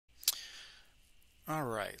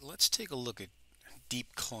Alright, let's take a look at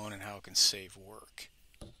DeepClone and how it can save work.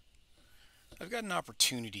 I've got an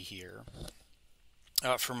opportunity here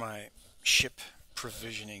for my ship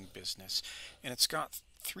provisioning business, and it's got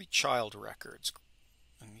 3 child records,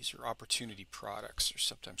 and these are opportunity products. They're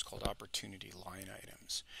sometimes called opportunity line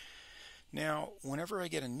items. Now, whenever I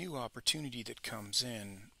get a new opportunity that comes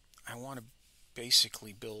in, I want to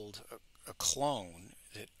basically build a clone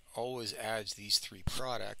that always adds these 3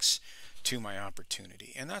 products to my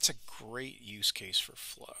opportunity, and that's a great use case for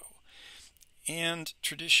Flow. And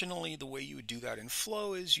traditionally, the way you would do that in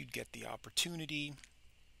Flow is you'd get the opportunity,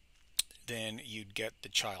 then you'd get the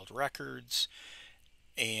child records,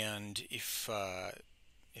 and if I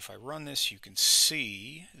run this, you can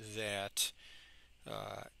see that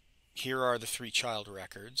here are the 3 child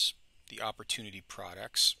records, the opportunity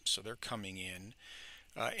products, so they're coming in,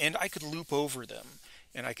 and I could loop over them,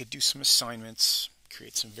 and I could do some assignments,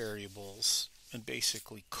 create some variables, and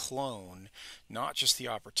basically clone not just the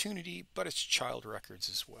opportunity, but its child records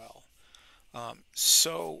as well.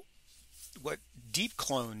 So what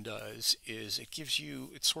DeepClone does is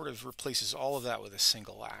it sort of replaces all of that with a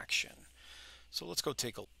single action. So let's go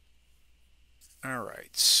take a look.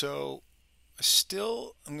 Alright, so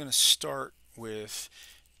I'm going to start with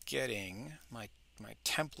getting my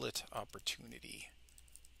template opportunity.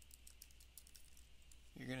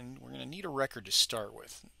 We're going to need a record to start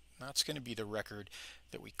with. That's going to be the record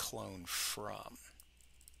that we clone from.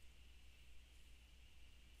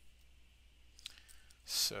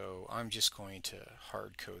 So I'm just going to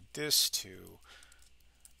hard code this to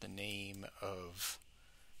the name of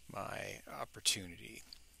my opportunity.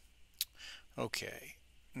 Okay.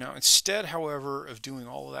 Now instead, however, of doing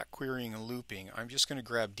all of that querying and looping, I'm just going to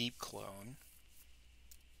grab DeepClone.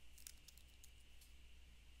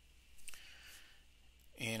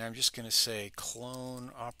 And I'm just going to say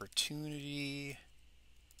clone opportunity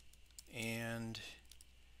and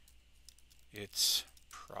its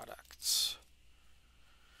products.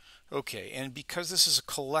 Okay, and because this is a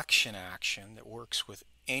collection action that works with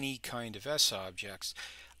any kind of S objects,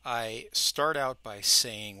 I start out by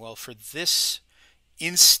saying, well, for this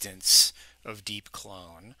instance of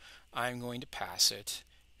DeepClone, I'm going to pass it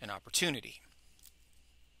an opportunity.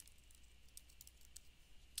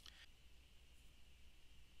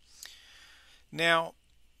 Now,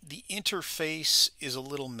 the interface is a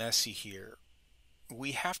little messy here.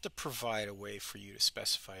 We have to provide a way for you to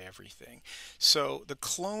specify everything. So the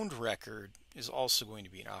cloned record is also going to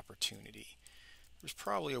be an opportunity. There's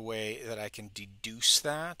probably a way that I can deduce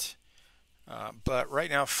that, but right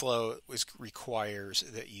now Flow requires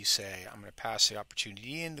that you say, I'm going to pass the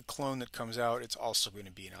opportunity in. The clone that comes out, it's also going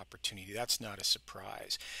to be an opportunity. That's not a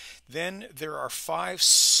surprise. Then there are 5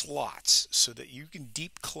 slots so that you can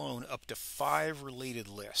deep clone up to 5 related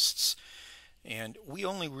lists. And we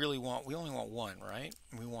only want one, right?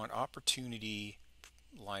 We want opportunity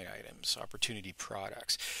line items, opportunity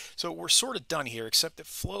products. So we're sort of done here, except that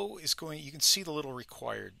Flow is going, you can see the little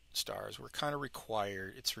required stars. We're kind of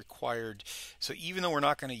required. It's required. So even though we're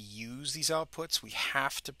not going to use these outputs, we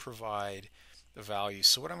have to provide the values.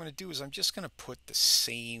 So what I'm going to do is I'm just going to put the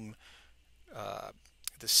same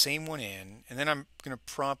one in, and then I'm going to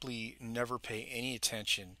promptly never pay any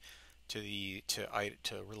attention to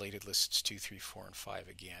related lists 2, 3, 4, and 5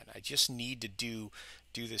 again. I just need to do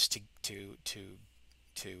this to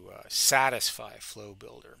satisfy Flow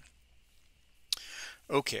Builder.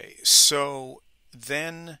 Okay, so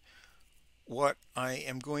then what I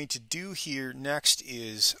am going to do here next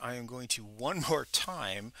is I am going to one more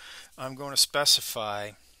time, I'm going to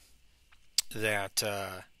specify that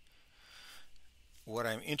what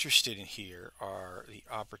I'm interested in here are the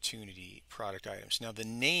opportunity product items. Now the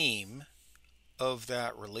name of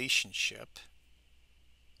that relationship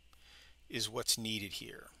is what's needed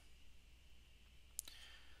here.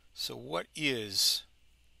 So what is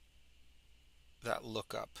that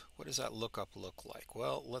lookup? What does that lookup look like?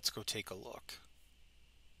 Well, let's go take a look.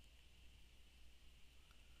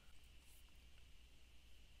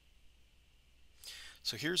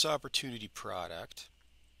 So here's opportunity product,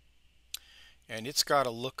 and it's got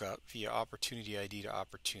a lookup via opportunity ID to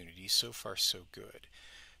opportunity. So far so good.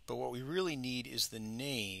 But what we really need is the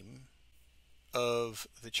name of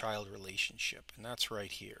the child relationship, and that's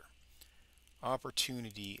right here.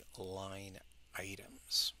 Opportunity line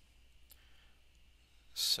items.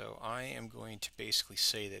 So I am going to basically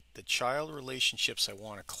say that the child relationships I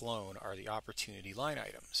want to clone are the opportunity line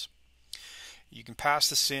items. You can pass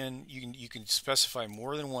this in, you can specify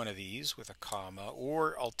more than one of these with a comma,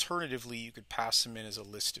 or alternatively you could pass them in as a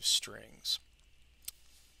list of strings.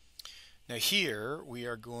 Now here we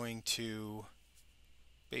are going to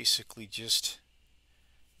basically just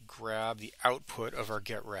grab the output of our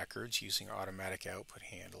get records using automatic output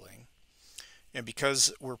handling. And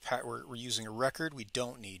because we're using a record, we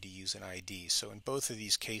don't need to use an ID. So in both of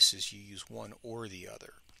these cases, you use one or the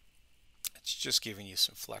other. It's just giving you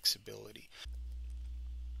some flexibility.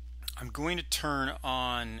 I'm going to turn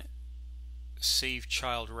on Save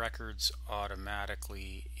Child Records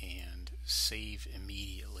automatically and Save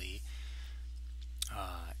Immediately.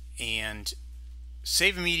 And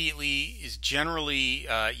Save Immediately is generally,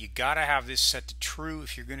 you got to have this set to true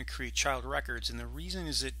if you're going to create child records. And the reason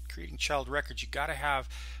is that creating child records, you got to have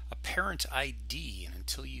a parent ID. And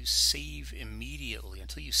until you save immediately,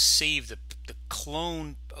 until you save the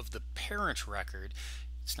clone of the parent record,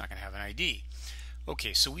 it's not going to have an ID.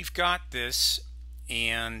 Okay, so we've got this,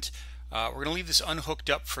 and we're going to leave this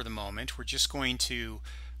unhooked up for the moment. We're just going to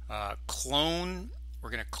clone. We're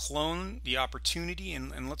going to clone the opportunity,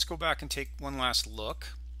 and let's go back and take one last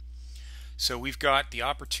look. So we've got the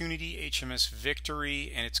opportunity, HMS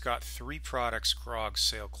Victory, and it's got 3 products: grog,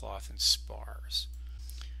 sailcloth, and spars.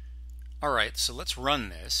 All right, so let's run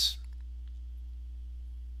this.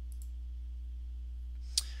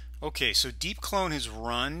 Okay, so DeepClone has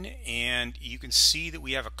run, and you can see that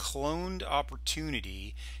we have a cloned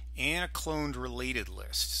opportunity and a cloned related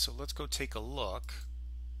list. So let's go take a look.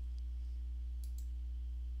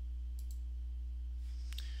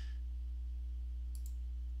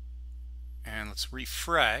 And let's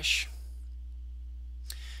refresh.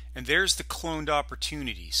 And there's the cloned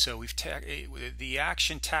opportunity. So we've the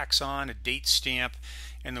action tacks on a date stamp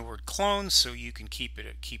and the word clone, so you can keep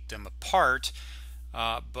them apart.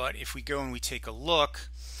 But if we go and we take a look,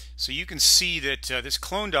 so you can see that this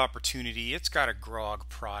cloned opportunity, it's got a grog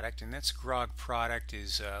product, and this grog product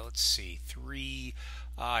is let's see,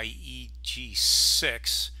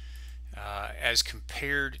 3IEG6. As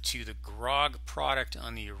compared to the grog product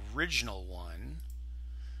on the original one,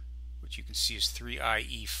 which you can see is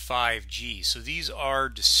 3IE5G. So these are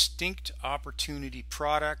distinct opportunity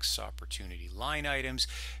products, opportunity line items.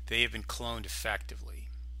 They have been cloned effectively.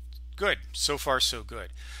 Good. So far, so good.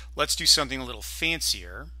 Let's do something a little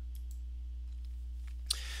fancier.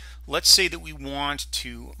 Let's say that we want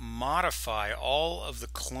to modify all of the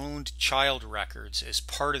cloned child records as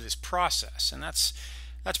part of this process, and that's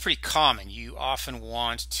pretty common. You often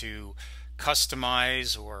want to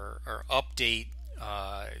customize or update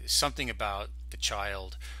something about the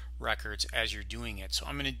child records as you're doing it. So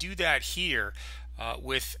I'm going to do that here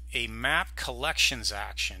with a map collections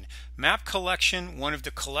action. Map collection, one of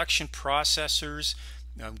the collection processors,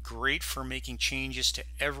 great for making changes to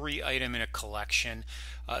every item in a collection.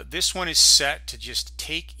 This one is set to just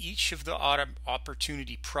take each of the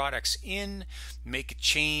opportunity products in, make a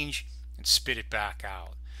change, and spit it back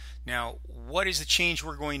out. Now, what is the change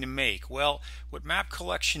we're going to make? Well, what map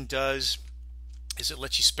collection does is it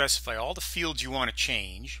lets you specify all the fields you want to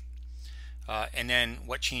change, and then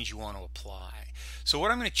what change you want to apply. So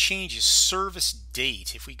what I'm going to change is service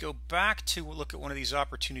date. If we go back to look at one of these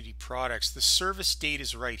opportunity products, the service date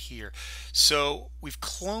is right here. So we've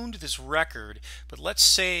cloned this record, but let's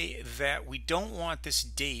say that we don't want this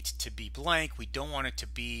date to be blank. We don't want it to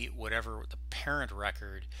be whatever the parent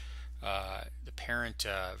record, the parent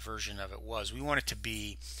version of it was. We want it to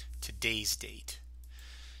be today's date.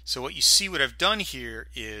 So what you see, what I've done here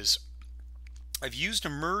is I've used a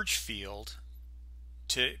merge field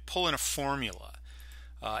to pull in a formula.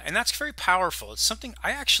 And that's very powerful. It's something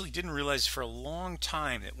I actually didn't realize for a long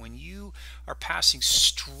time, that when you are passing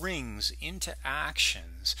strings into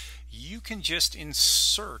actions, you can just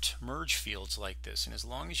insert merge fields like this. And as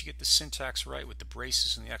long as you get the syntax right with the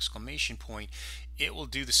braces and the exclamation point, it will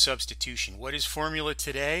do the substitution. What is formula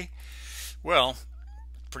today? Well,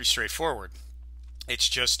 pretty straightforward. It's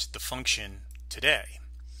just the function today.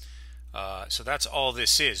 So that's all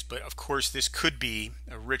this is, but of course this could be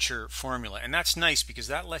a richer formula, and that's nice because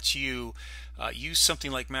that lets you use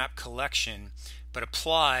something like map collection but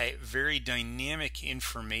apply very dynamic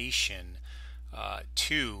information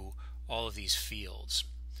to all of these fields.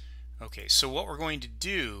 Okay, so what we're going to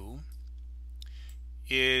do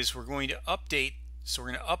is we're going to update, so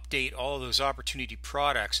we're going to update all of those opportunity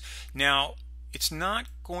products. Now, it's not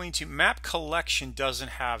going to, map collection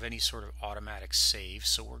doesn't have any sort of automatic save,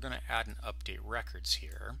 so we're going to add an update records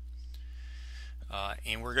here.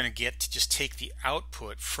 And we're going to get to just take the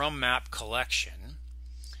output from map collection,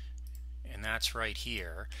 and that's right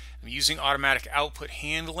here. I'm using automatic output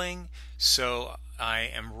handling, so I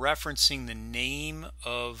am referencing the name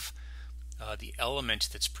of the element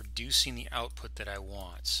that's producing the output that I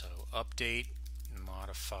want. So update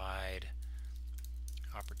modified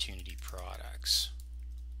opportunity products.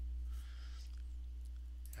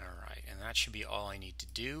 All right, and that should be all I need to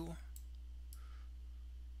do.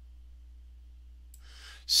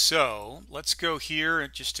 So let's go here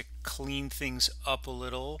just to clean things up a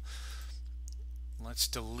little. Let's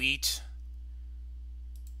delete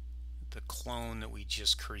the clone that we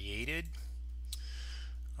just created.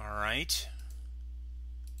 All right.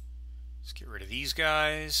 Let's get rid of these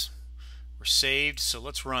guys. We're saved, so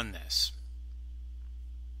let's run this.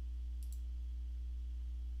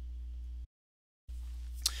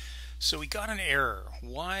 So we got an error.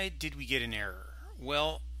 Why did we get an error?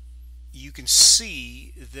 Well, you can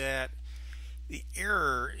see that the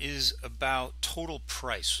error is about total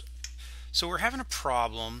price. So we're having a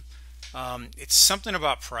problem. It's something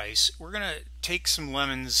about price. We're going to take some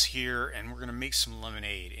lemons here and we're going to make some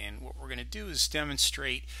lemonade. And what we're going to do is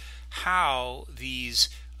demonstrate how these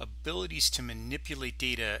abilities to manipulate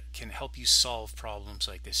data can help you solve problems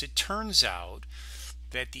like this. It turns out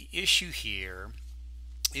that the issue here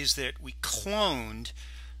is that we cloned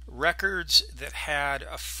records that had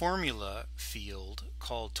a formula field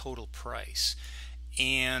called total price.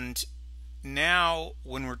 And now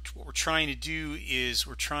what we're trying to do is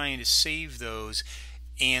we're trying to save those,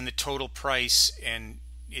 and the total price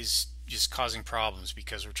is just causing problems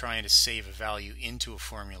because we're trying to save a value into a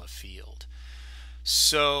formula field.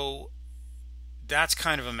 So that's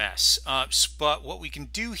kind of a mess. But what we can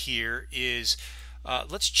do here is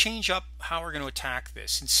let's change up how we're going to attack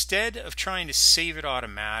this. Instead of trying to save it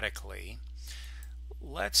automatically,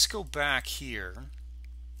 let's go back here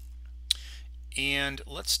and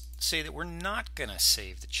let's say that we're not going to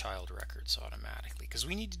save the child records automatically because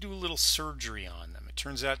we need to do a little surgery on them. It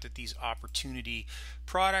turns out that these opportunity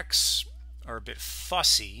products are a bit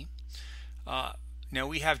fussy. Now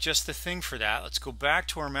we have just the thing for that. Let's go back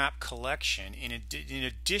to our map collection. In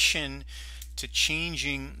addition to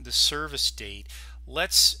changing the service date,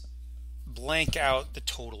 let's blank out the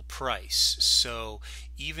total price. So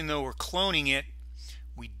even though we're cloning it,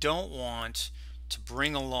 we don't want to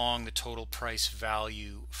bring along the total price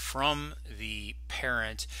value from the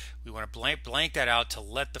parent. We want to blank that out to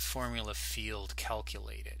let the formula field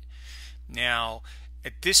calculate it. Now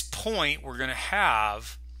at this point we're going to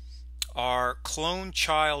have our clone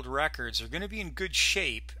child records are going to be in good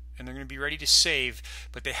shape and they're going to be ready to save,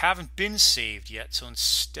 but they haven't been saved yet. So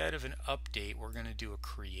instead of an update, we're going to do a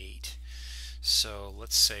create. So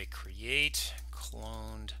let's say create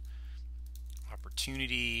cloned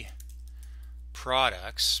opportunity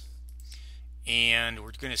products, and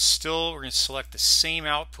we're going to select the same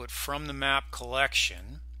output from the map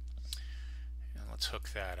collection, and let's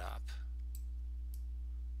hook that up.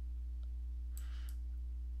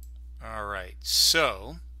 All right,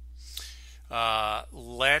 so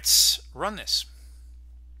let's run this.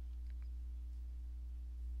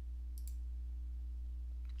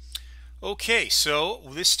 Okay, so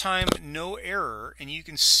this time no error, and you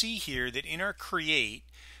can see here that in our create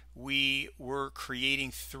we were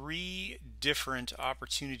creating 3 different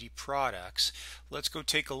opportunity products. Let's go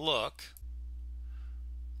take a look.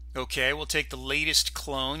 Okay, we'll take the latest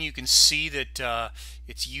clone. You can see that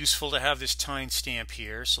it's useful to have this timestamp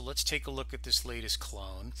here. So let's take a look at this latest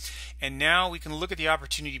clone. And now we can look at the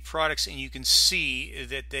opportunity products and you can see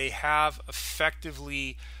that they have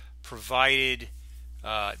effectively provided,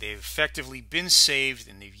 they've effectively been saved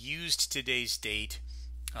and they've used today's date,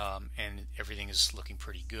 and everything is looking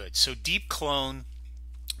pretty good. So DeepClone,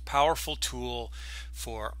 powerful tool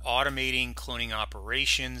for automating cloning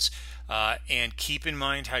operations, and keep in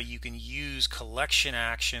mind how you can use collection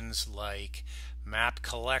actions like map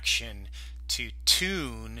collection to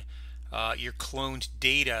tune your cloned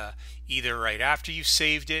data either right after you've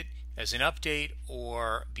saved it as an update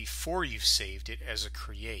or before you've saved it as a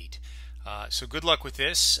create. So good luck with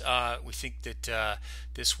this. We think that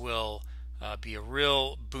this will be a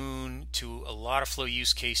real boon to a lot of flow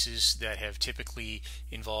use cases that have typically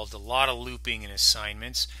involved a lot of looping and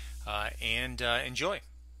assignments, and enjoy.